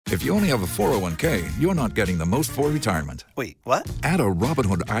If you only have a 401k, you're not getting the most for retirement. Wait, what? Add a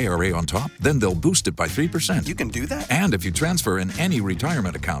Robinhood IRA on top, then they'll boost it by 3%. You can do that? And if you transfer in any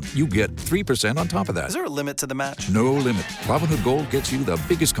retirement account, you get 3% on top of that. Is there a limit to the match? No limit. Robinhood Gold gets you the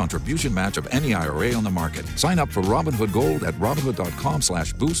biggest contribution match of any IRA on the market. Sign up for Robinhood Gold at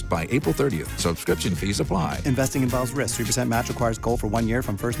Robinhood.com/boost by April 30th. Subscription fees apply. Investing involves risk. 3% match requires gold for 1 year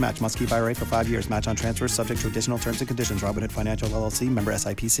from first match. Must keep IRA for 5 years. Match on transfers subject to additional terms and conditions. Robinhood Financial LLC, member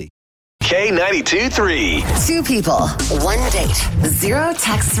SIPC. K92-3. Two people, one date, zero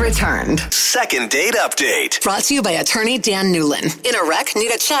texts returned. Second date update. Brought to you by attorney Dan Newlin. In a wreck,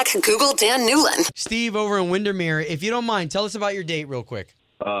 need a check, Google Dan Newlin. Steve over in Windermere, if you don't mind, tell us about your date real quick.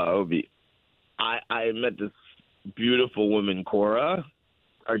 Obi, I met this beautiful woman, Cora.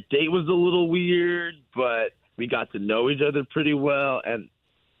 Our date was a little weird, but we got to know each other pretty well, and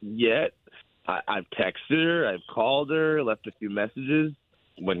yet I've texted her, I've called her, left a few messages.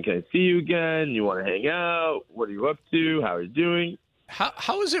 When can I see you again? You want to hang out? What are you up to? How are you doing?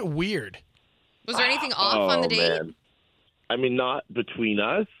 How is it weird? Was there anything off on the date? Man. I mean, not between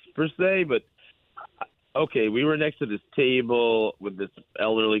us, per se, but, okay, we were next to this table with this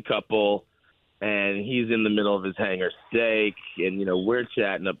elderly couple, and he's in the middle of his hanger steak, and, we're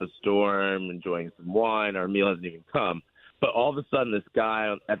chatting up a storm, enjoying some wine. Our meal hasn't even come. But all of a sudden, this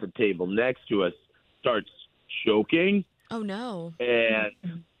guy at the table next to us starts choking. Oh, no. And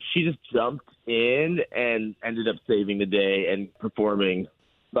she just jumped in and ended up saving the day and performing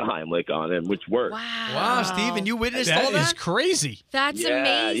the Heimlich on him, which worked. Wow, Steve, and you witnessed all that? That is crazy. That's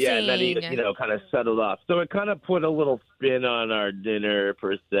amazing. Yeah, and then he, kind of settled off. So it kind of put a little spin on our dinner,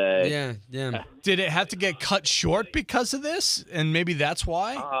 per se. Yeah. Did it have to get cut short because of this? And maybe that's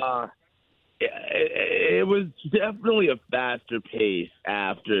why? It was definitely a faster pace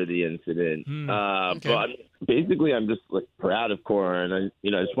after the incident. Okay. But basically, I'm just proud of Cora, and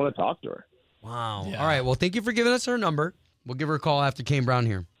I just want to talk to her. Wow. Yeah. All right, well, thank you for giving us her number. We'll give her a call after Kane Brown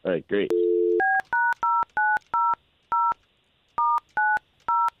here. All right, great.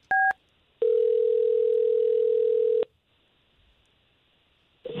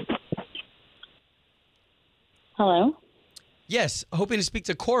 Hello? Yes, hoping to speak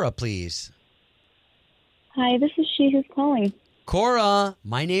to Cora, please. Hi, this is she who's calling. Cora,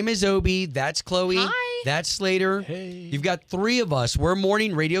 my name is Obi. That's Chloe. Hi. That's Slater. Hey. You've got three of us. We're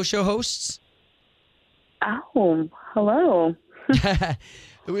morning radio show hosts. Oh, hello.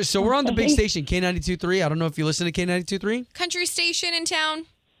 So we're on the big station, K92.3. I don't know if you listen to K92.3. Country station in town.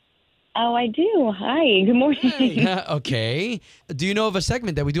 Oh, I do. Hi, good morning. Okay. Do you know of a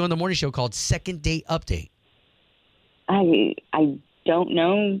segment that we do on the morning show called Second Date Update? I don't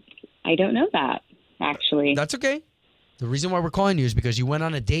know. I don't know that, actually. That's okay. The reason why we're calling you is because you went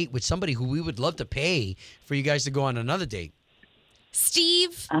on a date with somebody who we would love to pay for you guys to go on another date.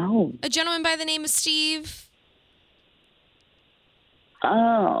 Steve. Oh. A gentleman by the name of Steve.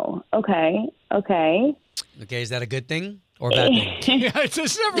 Oh, okay. Okay, is that a good thing or a bad thing? Yeah, it's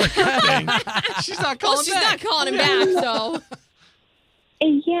just never a good thing. She's not calling She's back. not calling him back, so.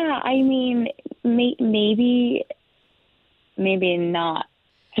 Yeah, I mean, maybe not.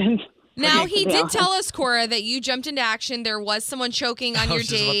 Now, Okay, he to be did honest. tell us, Cora, that you jumped into action. There was someone choking on I your was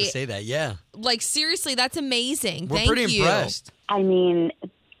just about to date. say that, yeah. Like, seriously, that's amazing. We're Thank pretty you. impressed. I mean,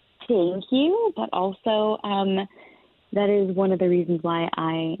 thank you, but also that is one of the reasons why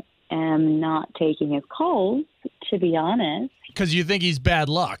I am not taking his calls, to be honest. Because you think he's bad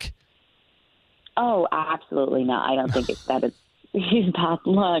luck. Oh, absolutely not. I don't think he's bad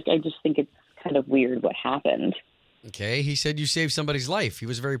luck. I just think it's kind of weird what happened. Okay, he said you saved somebody's life. He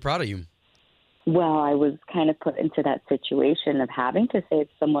was very proud of you. Well, I was kind of put into that situation of having to save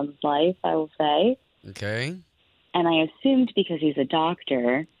someone's life, I will say. Okay. And I assumed because he's a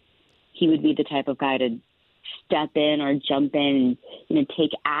doctor, he would be the type of guy to step in or jump in and,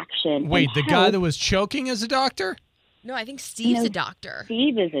 take action. Wait, and the help. guy that was choking is a doctor? No, I think Steve's No. a doctor.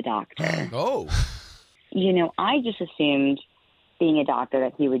 Steve is a doctor. Oh. I just assumed, being a doctor,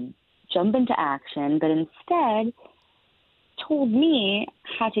 that he would jump into action, but instead told me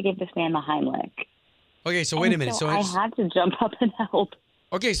how to give this man the Heimlich. Okay, so wait a minute. So I had to jump up and help.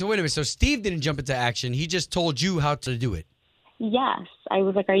 Okay, so wait a minute. So Steve didn't jump into action. He just told you how to do it. Yes. I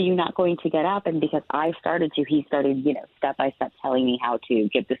was like, are you not going to get up? And because I started to, he started, step by step telling me how to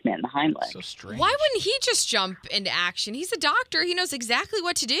give this man the Heimlich. So strange. Why wouldn't he just jump into action? He's a doctor. He knows exactly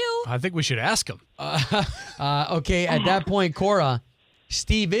what to do. I think we should ask him. Okay, at that point, Cora,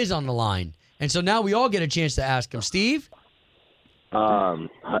 Steve is on the line. And so now we all get a chance to ask him. Steve?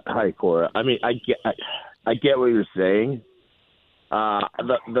 Hi, Cora. I mean, I get what you're saying.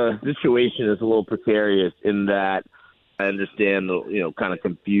 The situation is a little precarious in that I understand the kind of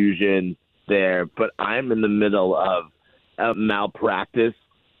confusion there, but I'm in the middle of a malpractice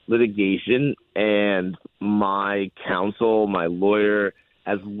litigation, and my counsel, my lawyer,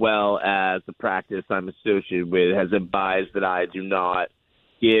 as well as the practice I'm associated with, has advised that I do not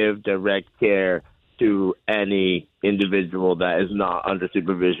give direct care to any individual that is not under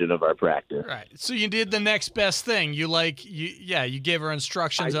supervision of our practice. Right. So you did the next best thing. You gave her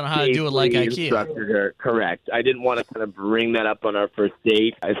instructions on how to do it like IKEA. Instructed her, correct. I didn't want to kind of bring that up on our first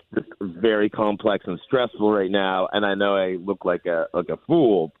date. It's just very complex and stressful right now, and I know I look like a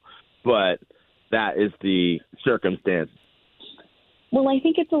fool, but that is the circumstance. Well, I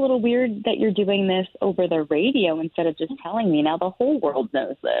think it's a little weird that you're doing this over the radio instead of just telling me. Now the whole world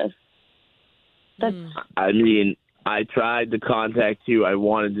knows this. I mean, I tried to contact you. I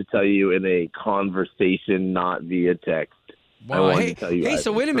wanted to tell you in a conversation, not via text. Wow. Hey,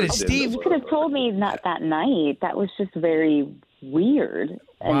 so wait a minute, Steve. You could have told me that night. That was just very weird.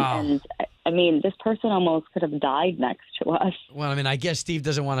 And I mean, this person almost could have died next to us. Well, I mean, I guess Steve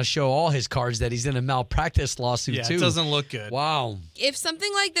doesn't want to show all his cards that he's in a malpractice lawsuit, too. Yeah, it doesn't look good. Wow. If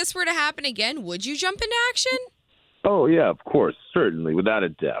something like this were to happen again, would you jump into action? Oh, yeah, of course. Certainly, without a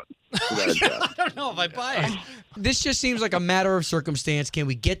doubt. I don't know if I buy it. This just seems like a matter of circumstance. Can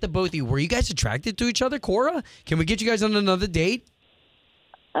we get the both of you? Were you guys attracted to each other, Cora? Can we get you guys on another date?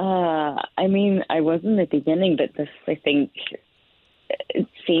 I mean, I was in the beginning, but this, I think,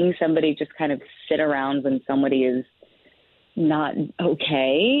 seeing somebody just kind of sit around when somebody is not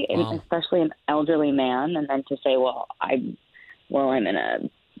okay, and especially an elderly man, and then to say, I'm in a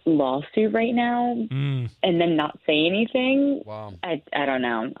lawsuit right now, and then not say anything. Wow. I don't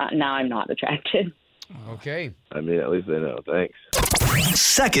know. Now I'm not attracted. Okay. I mean, at least I know. Thanks.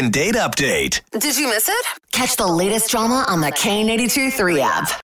 Second date update. Did you miss it? Catch the latest drama on the K82-3 app.